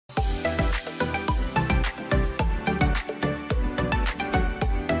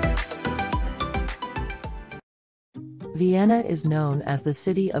Vienna is known as the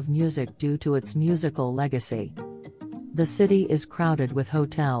city of music due to its musical legacy. The city is crowded with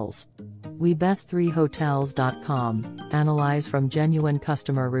hotels. We best3hotels.com analyze from genuine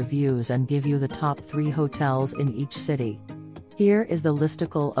customer reviews and give you the top 3 hotels in each city. Here is the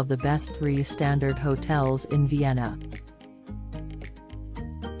listicle of the best 3 standard hotels in Vienna.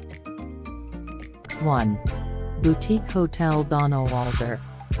 1. Boutique Hotel Donauwalzer.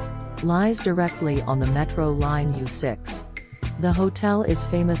 Lies directly on the metro line U6. The hotel is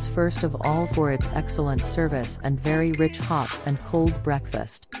famous first of all for its excellent service and very rich hot and cold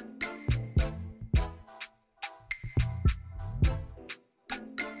breakfast.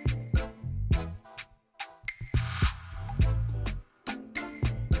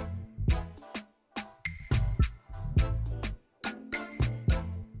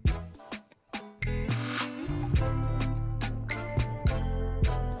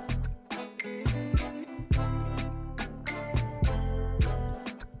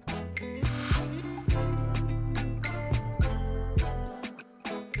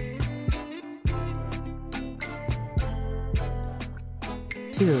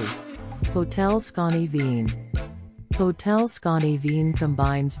 2. Hotel Schani Wien. Hotel Schani Wien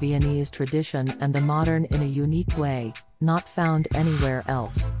combines Viennese tradition and the modern in a unique way, not found anywhere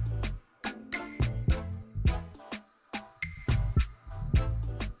else.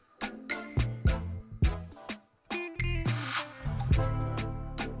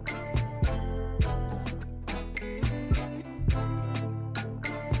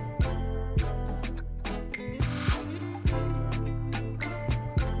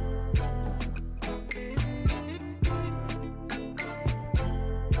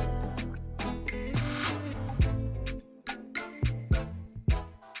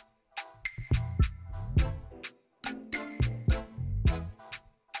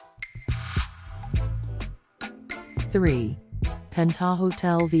 3.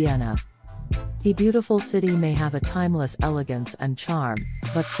 Pentahotel Vienna. The beautiful city may have a timeless elegance and charm,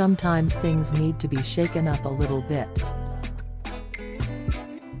 but sometimes things need to be shaken up a little bit.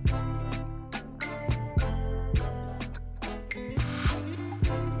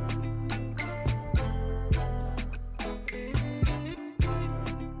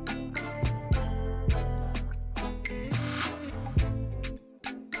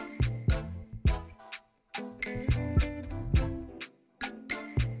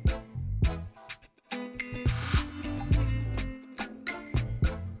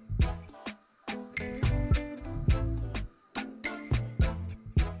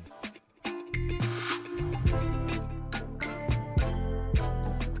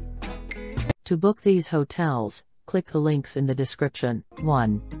 'To book these hotels, click the links in the description.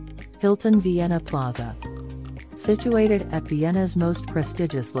 1. Hilton Vienna Plaza. Situated at Vienna's most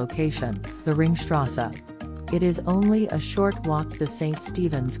prestigious location, the Ringstrasse. It is only a short walk to St.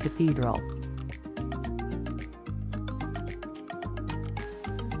 Stephen's Cathedral.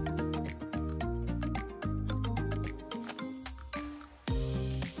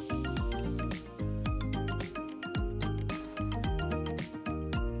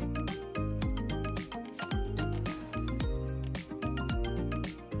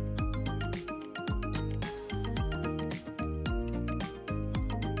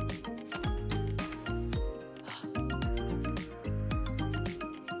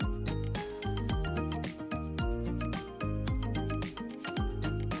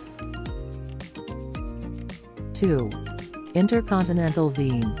 2. InterContinental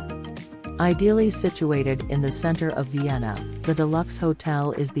Wien. Ideally situated in the center of Vienna, the deluxe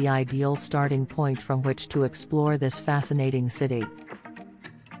hotel is the ideal starting point from which to explore this fascinating city.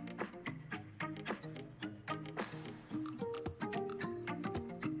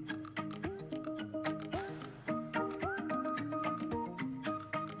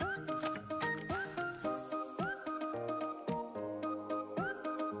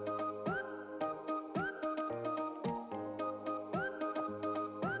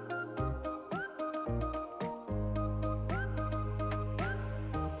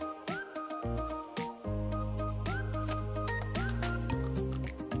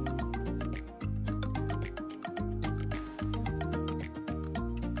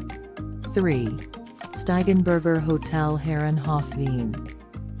 3. Steigenberger Hotel Herrenhof Wien.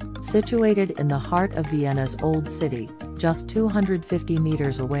 Situated in the heart of Vienna's old city, just 250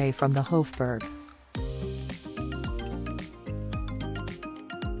 meters away from the Hofburg.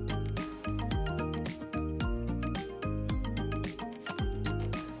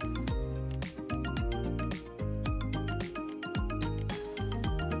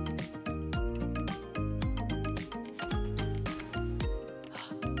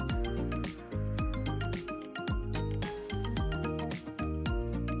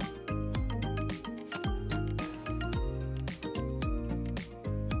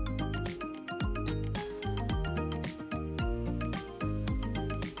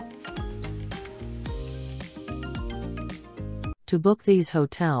 To book these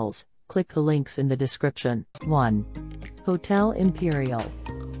hotels, click the links in the description. 1. Hotel Imperial.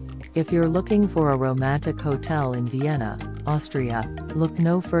 If you're looking for a romantic hotel in Vienna, Austria, look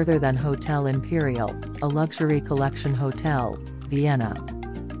no further than Hotel Imperial, a luxury collection hotel, Vienna.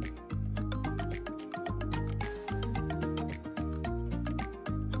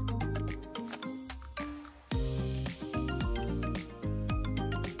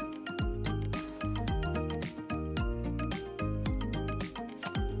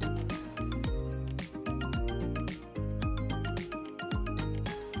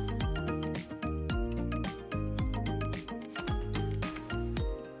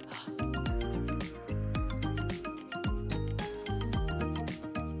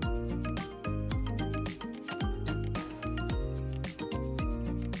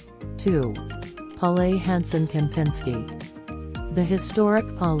 Two. Palais Hansen Kempinski. The historic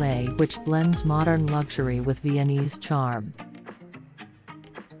Palais which blends modern luxury with Viennese charm.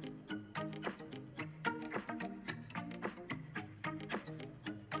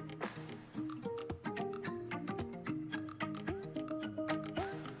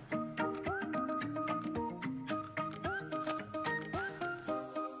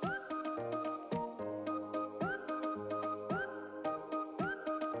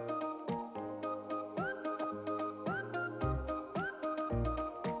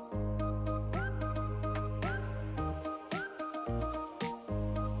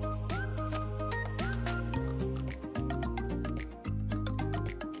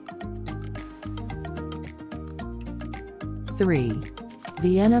 Three.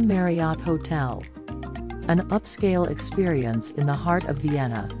 Vienna Marriott Hotel. An upscale experience in the heart of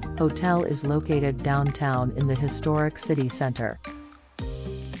Vienna, hotel is located downtown in the historic city center.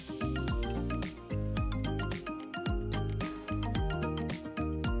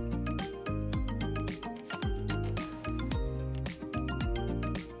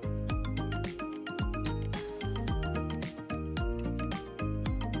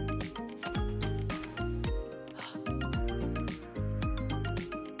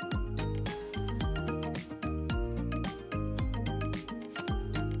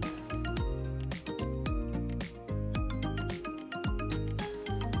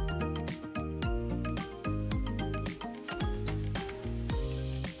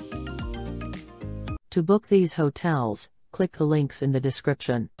 To book these hotels, click the links in the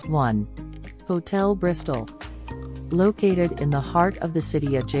description. 1. Hotel Bristol. Located in the heart of the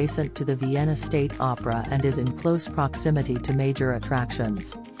city adjacent to the Vienna State Opera and is in close proximity to major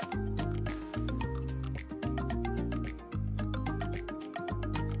attractions.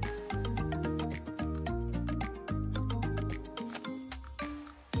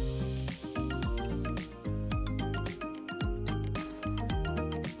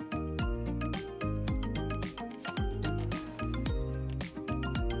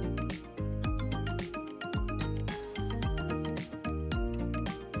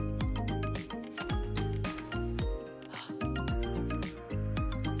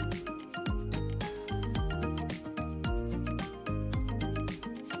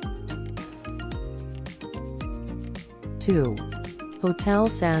 Two. Hotel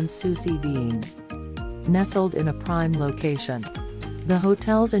San Souci Wien. Nestled in a prime location. The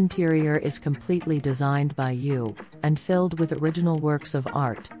hotel's interior is completely designed by you, and filled with original works of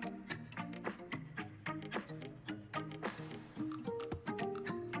art.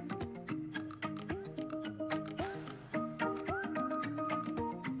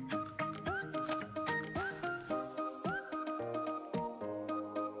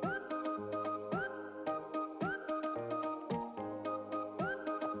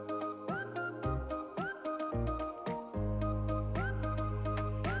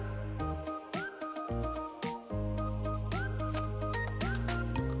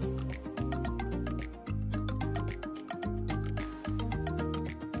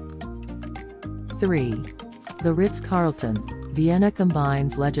 Three. The Ritz-Carlton. Vienna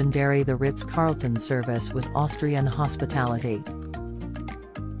combines legendary the Ritz-Carlton service with Austrian hospitality.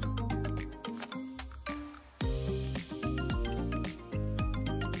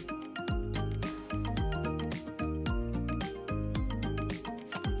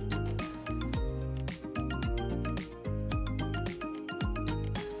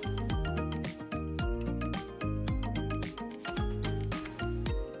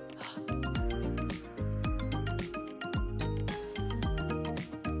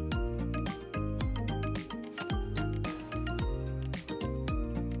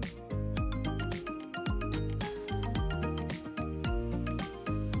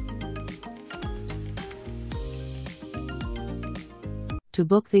 To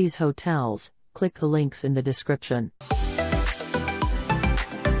book these hotels, click the links in the description.